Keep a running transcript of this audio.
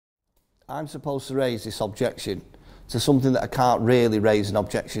I'm supposed to raise this objection to something that I can't really raise an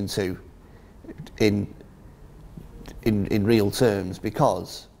objection to in real terms,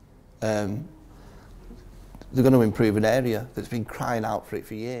 because they're going to improve an area that's been crying out for it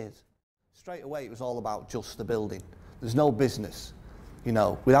for years. Straight away it was all about just the building. There's no business. You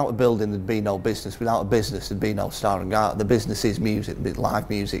know, without a building there'd be no business. Without a business there'd be no Star and Garter. The business is music, live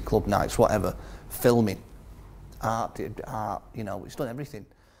music, club nights, whatever, filming, art, you know, it's done everything.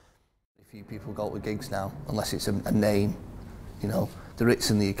 Few people go to gigs now, unless it's a name. You know, the Ritz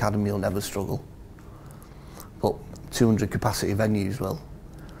and the Academy will never struggle. But 200 capacity venues will,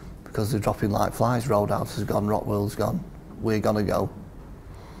 because they're dropping like flies. Roadhouse has gone, Rock World's gone, we're gonna go.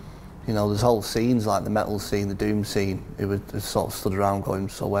 You know, there's whole scenes like the metal scene, the doom scene, it was sort of stood around going,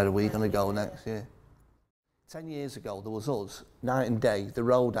 so where are we gonna go next year? 10 years ago there was us, night and day, the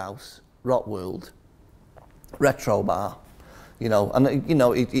Roadhouse, Rock World, Retro Bar, you know, and you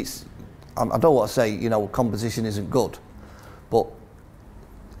know, it's, I don't want to say, you know, composition isn't good, but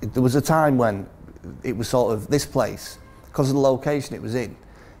there was a time when it was sort of this place, because of the location it was in,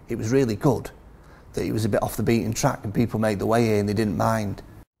 it was really good, that it was a bit off the beaten track and people made the way here and they didn't mind.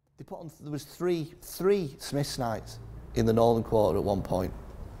 They put on, there was three Smiths nights in the Northern Quarter at one point,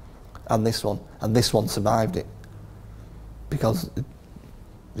 and this one survived it, because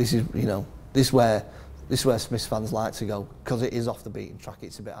this is, you know, this is where Smiths fans like to go, because it is off the beaten track,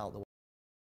 it's a bit out the way.